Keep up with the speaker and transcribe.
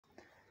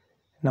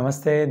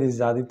Namaste, this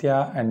is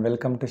Aditya and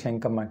welcome to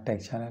Shankar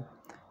Tech channel.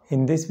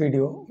 In this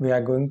video, we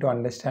are going to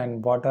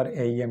understand what are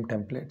AEM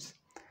templates.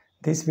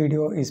 This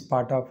video is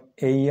part of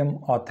AEM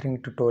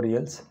authoring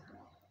tutorials.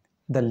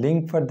 The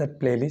link for that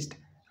playlist,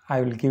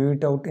 I will give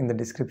it out in the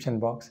description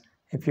box.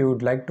 If you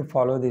would like to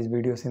follow these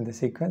videos in the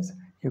sequence,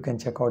 you can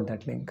check out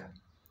that link.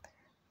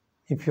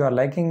 If you are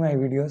liking my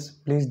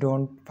videos, please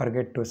don't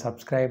forget to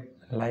subscribe,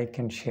 like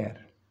and share.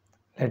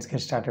 Let's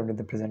get started with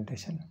the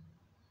presentation.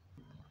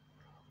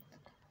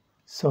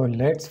 So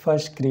let's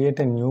first create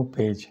a new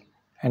page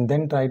and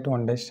then try to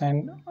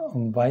understand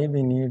why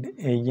we need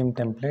AEM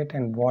template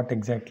and what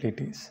exactly it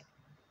is.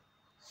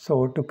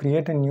 So to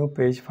create a new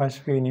page,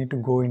 first we need to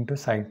go into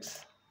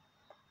sites.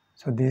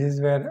 So this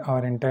is where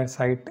our entire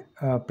site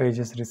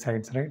pages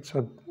resides, right?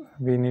 So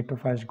we need to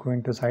first go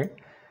into site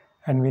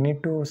and we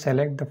need to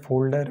select the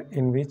folder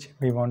in which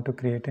we want to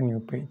create a new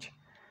page.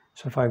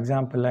 So for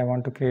example, I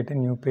want to create a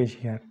new page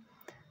here.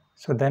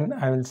 So then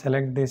I will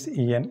select this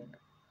EN.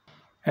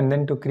 And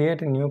then to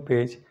create a new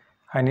page,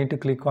 I need to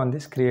click on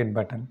this create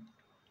button.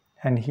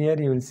 And here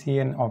you will see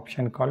an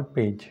option called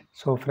page.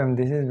 So from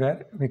this is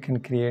where we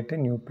can create a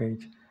new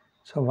page.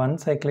 So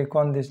once I click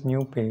on this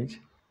new page,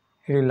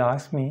 it will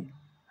ask me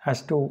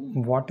as to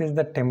what is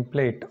the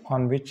template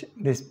on which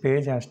this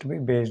page has to be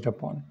based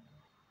upon.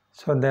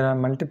 So there are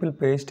multiple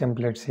page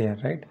templates here,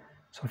 right?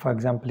 So for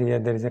example, here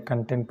there is a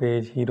content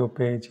page, hero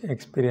page,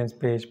 experience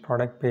page,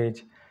 product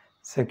page,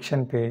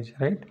 section page,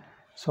 right?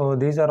 So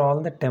these are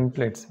all the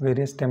templates,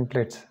 various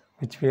templates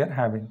which we are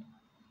having.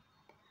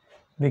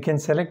 We can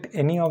select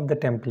any of the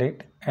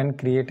template and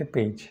create a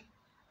page.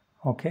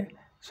 Okay,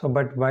 so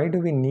but why do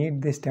we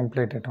need this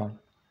template at all?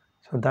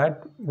 So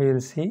that we will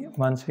see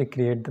once we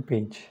create the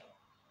page.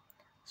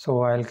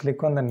 So I'll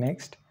click on the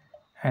next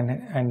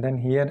and then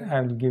here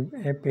I will give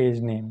a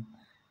page name.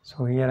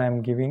 So here I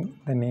am giving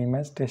the name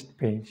as test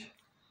page.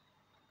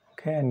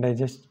 Okay, and I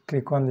just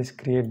click on this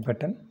create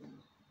button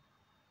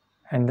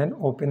and then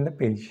open the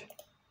page.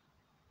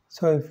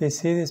 So if we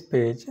see this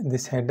page,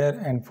 this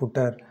header and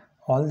footer,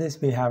 all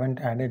this we haven't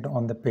added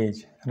on the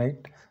page, right?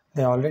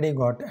 They already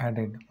got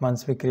added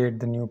once we create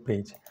the new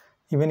page.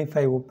 Even if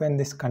I open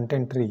this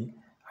content tree,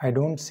 I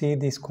don't see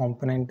this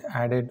component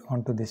added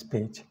onto this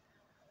page,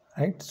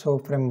 right? So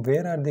from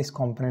where are these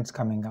components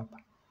coming up?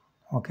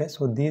 Okay,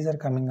 so these are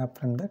coming up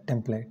from the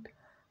template.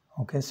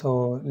 Okay,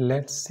 so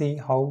let's see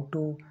how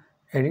to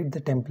edit the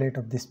template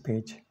of this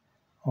page.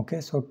 Okay,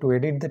 so to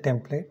edit the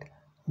template,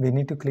 we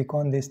need to click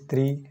on these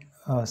three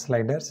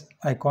sliders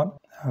icon,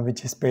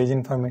 which is page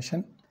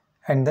information,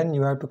 and then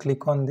you have to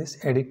click on this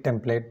edit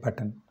template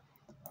button.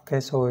 Okay,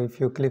 so if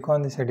you click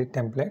on this edit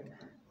template,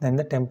 then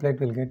the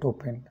template will get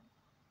opened.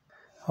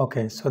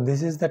 Okay, so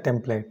this is the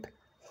template.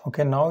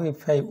 Okay, now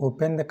if I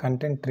open the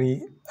content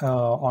tree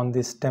on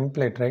this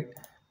template, right,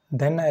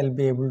 then I'll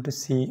be able to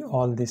see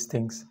all these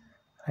things,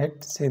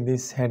 right? See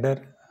this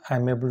header,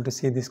 I'm able to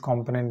see this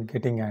component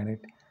getting added.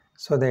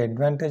 So the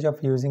advantage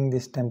of using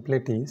this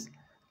template is,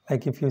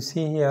 like if you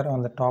see here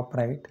on the top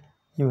right,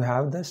 you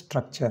have the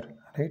structure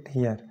right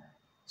here.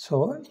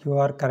 So you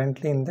are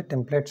currently in the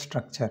template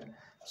structure.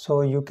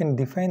 So you can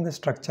define the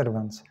structure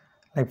once.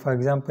 Like for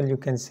example, you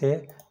can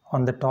say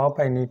on the top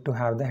I need to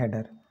have the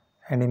header,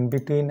 and in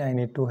between I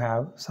need to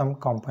have some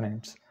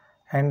components,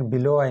 and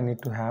below I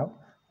need to have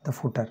the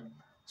footer.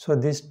 So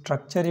this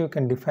structure you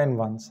can define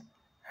once,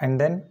 and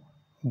then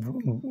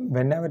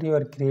whenever you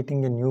are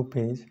creating a new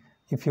page,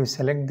 if you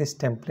select this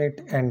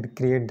template and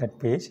create that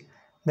page,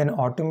 then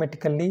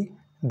automatically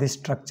this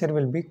structure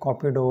will be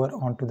copied over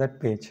onto that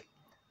page.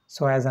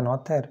 So as an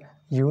author,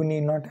 you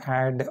need not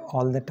add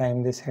all the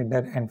time this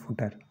header and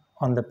footer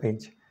on the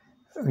page.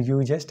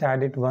 You just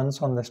add it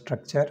once on the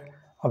structure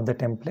of the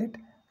template,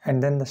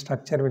 and then the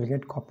structure will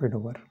get copied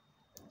over.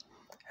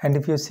 And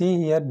if you see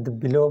here the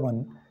below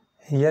one,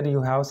 here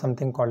you have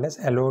something called as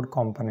allowed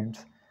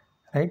components,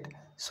 right?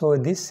 So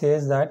this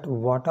says that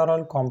what are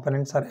all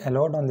components are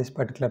allowed on this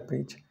particular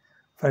page.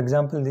 For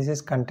example, this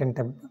is content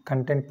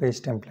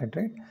page template,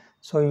 right?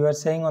 So you are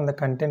saying on the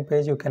content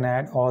page you can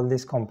add all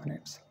these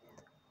components.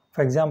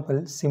 For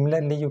example,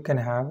 similarly you can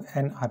have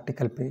an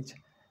article page,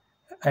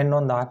 and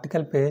on the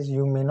article page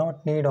you may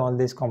not need all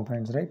these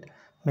components, right?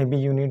 Maybe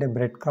you need a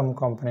breadcrumb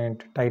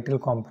component, title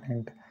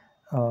component,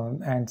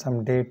 and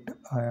some date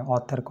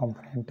author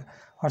component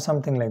or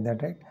something like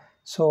that, right?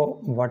 So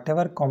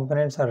whatever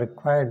components are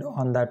required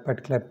on that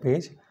particular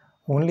page,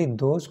 only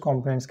those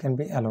components can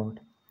be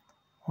allowed.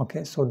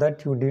 Okay, so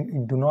that you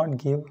do not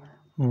give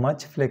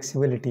much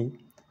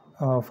flexibility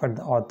for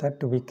the author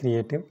to be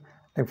creative.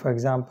 Like for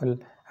example,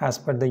 as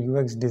per the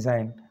UX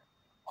design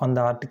on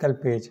the article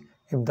page,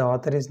 if the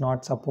author is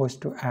not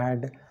supposed to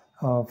add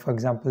for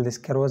example this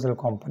carousel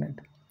component,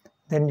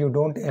 then you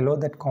don't allow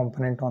that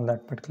component on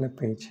that particular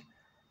page,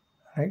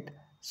 right?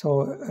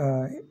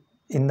 So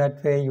in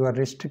that way you are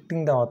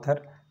restricting the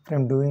author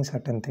from doing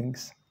certain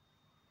things.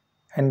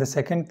 And the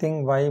second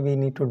thing why we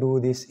need to do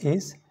this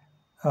is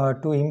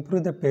to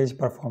improve the page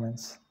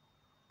performance.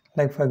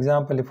 Like for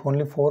example, if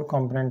only 4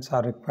 components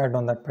are required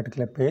on that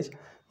particular page,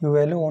 you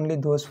allow only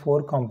those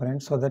 4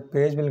 components so that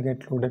page will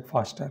get loaded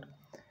faster.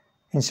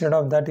 Instead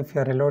of that, if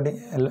you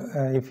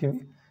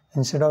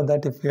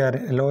are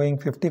allowing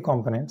 50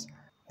 components,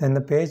 then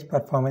the page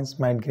performance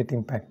might get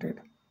impacted.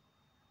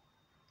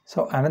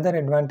 So another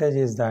advantage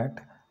is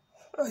that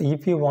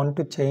if you want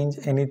to change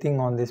anything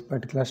on this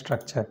particular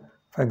structure,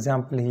 for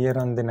example, here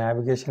on the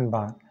navigation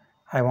bar,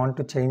 I want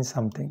to change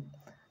something,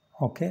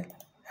 okay,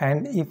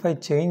 and if I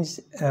change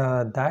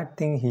that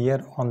thing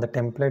here on the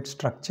template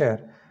structure,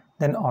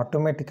 then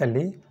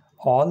automatically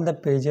all the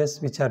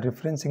pages which are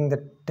referencing the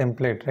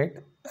template, right,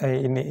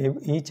 in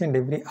each and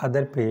every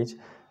other page,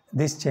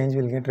 this change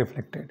will get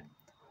reflected.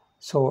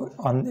 So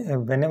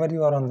whenever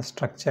you are on the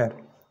structure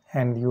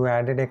and you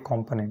added a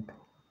component,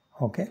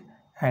 okay,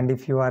 and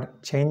if you are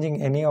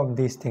changing any of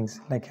these things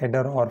like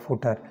header or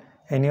footer,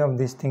 any of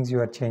these things you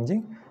are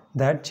changing,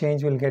 that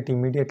change will get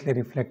immediately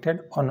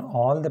reflected on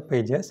all the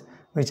pages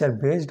which are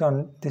based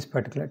on this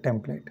particular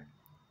template,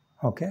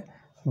 okay.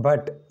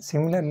 But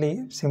similar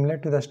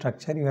to the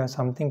structure, you have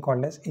something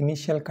called as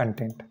initial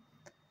content,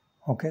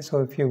 okay.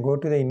 So if you go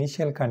to the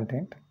initial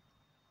content,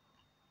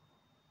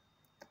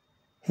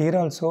 here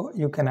also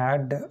you can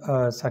add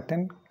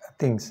certain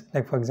things,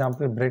 like for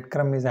example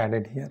breadcrumb is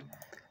added here.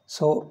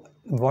 So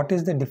what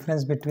is the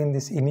difference between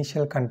this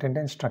initial content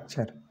and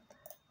structure?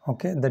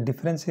 Okay, the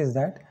difference is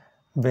that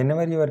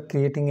whenever you are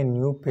creating a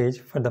new page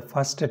for the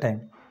first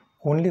time,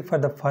 only for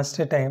the first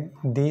time,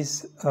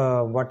 these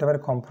whatever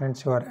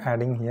components you are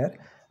adding here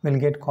will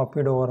get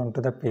copied over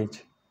onto the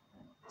page.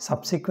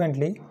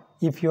 Subsequently,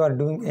 if you are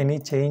doing any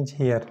change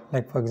here,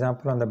 like for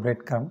example on the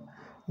breadcrumb,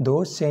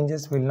 those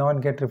changes will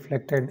not get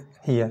reflected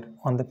here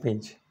on the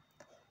page,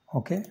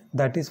 okay.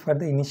 That is for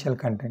the initial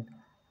content.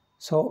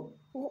 So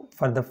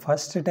for the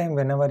first time,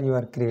 whenever you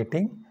are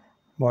creating,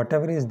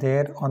 whatever is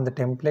there on the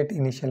template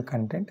initial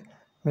content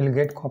will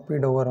get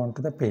copied over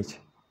onto the page.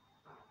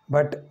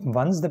 But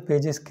once the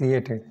page is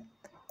created,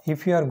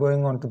 if you are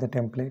going onto the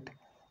template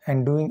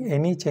and doing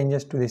any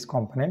changes to this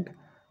component,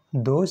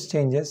 those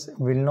changes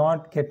will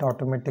not get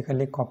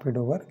automatically copied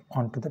over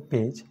onto the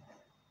page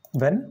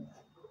when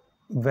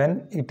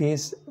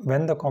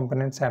the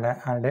components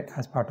are added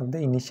as part of the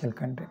initial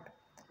content.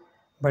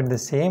 But the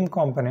same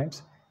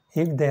components,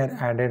 if they are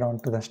added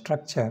onto the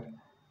structure,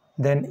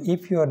 then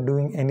if you are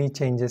doing any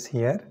changes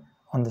here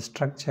on the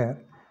structure,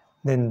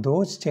 then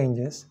those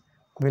changes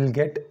will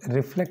get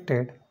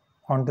reflected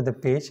onto the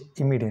page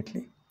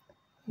immediately.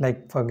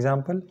 Like for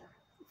example,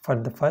 for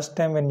the first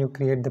time when you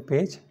create the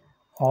page,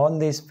 all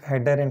these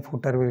header and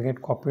footer will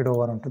get copied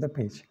over onto the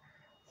page.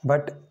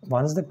 But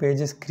once the page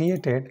is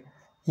created,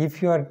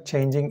 if you are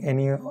changing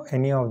any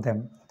of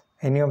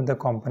the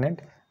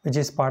component which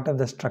is part of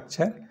the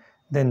structure,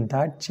 then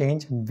that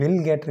change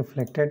will get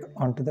reflected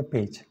onto the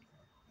page.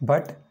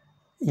 But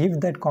if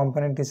that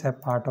component is a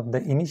part of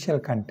the initial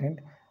content,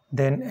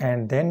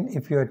 then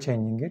if you are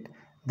changing it,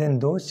 then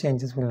those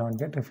changes will not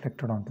get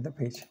reflected onto the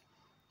page,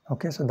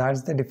 okay. So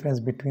that's the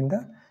difference between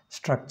the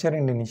structure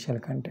and initial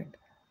content,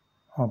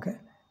 okay.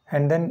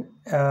 And then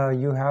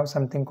you have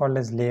something called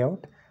as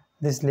layout.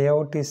 This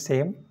layout is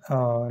same,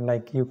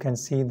 like you can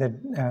see the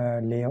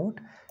layout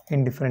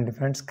in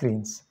different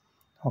screens,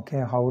 okay.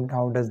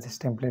 How does this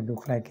template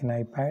look like in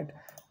iPad,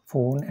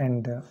 phone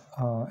and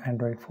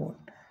Android phone,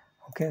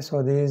 okay.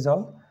 So this is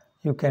how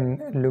you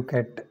can look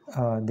at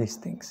these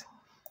things,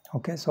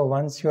 okay. So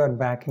once you are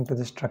back into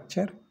the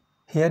structure,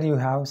 here you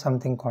have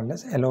something called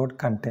as allowed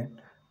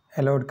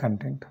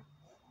content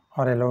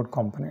or allowed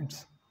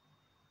components.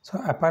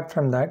 So apart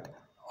from that,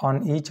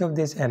 on each of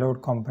these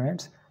allowed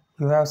components,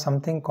 you have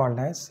something called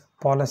as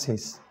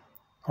policies,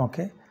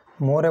 okay.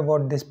 More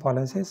about these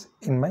policies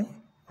in my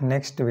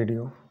next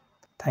video.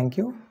 Thank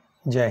you.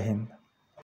 Jai Hind.